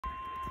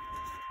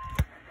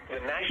The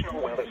National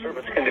Weather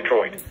Service in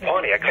Detroit,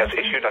 Pontiac has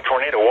issued a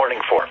tornado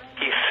warning for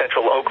East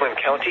Central Oakland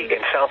County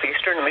in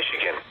southeastern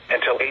Michigan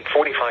until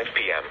 8:45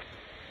 p.m.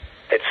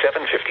 At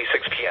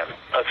 7:56 p.m.,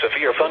 a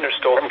severe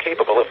thunderstorm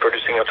capable of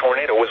producing a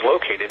tornado was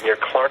located near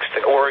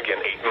Clarkston, Oregon,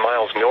 8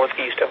 miles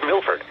northeast of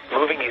Milford,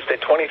 moving east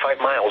at 25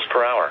 miles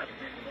per hour.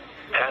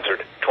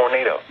 Hazard,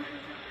 tornado.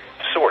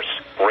 Source,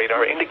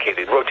 radar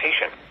indicated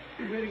rotation.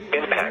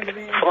 Impact,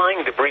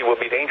 flying debris will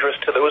be dangerous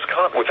to those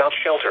caught without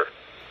shelter.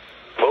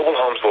 Mobile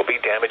homes will be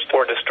damaged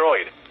or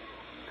destroyed.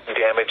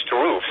 Damage to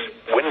roofs,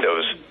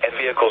 windows, and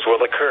vehicles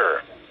will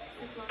occur.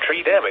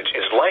 Tree damage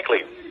is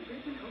likely.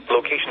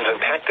 Locations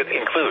impacted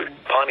include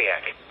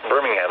Pontiac,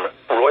 Birmingham,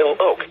 Royal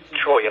Oak,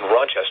 Troy, and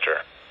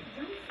Rochester.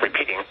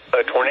 Repeating,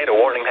 a tornado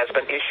warning has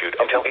been issued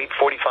until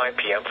 8:45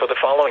 p.m. for the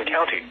following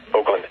county: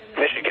 Oakland,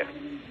 Michigan.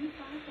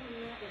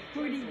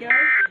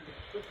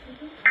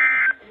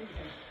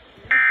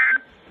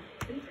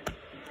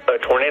 A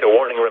tornado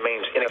warning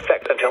remains in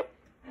effect until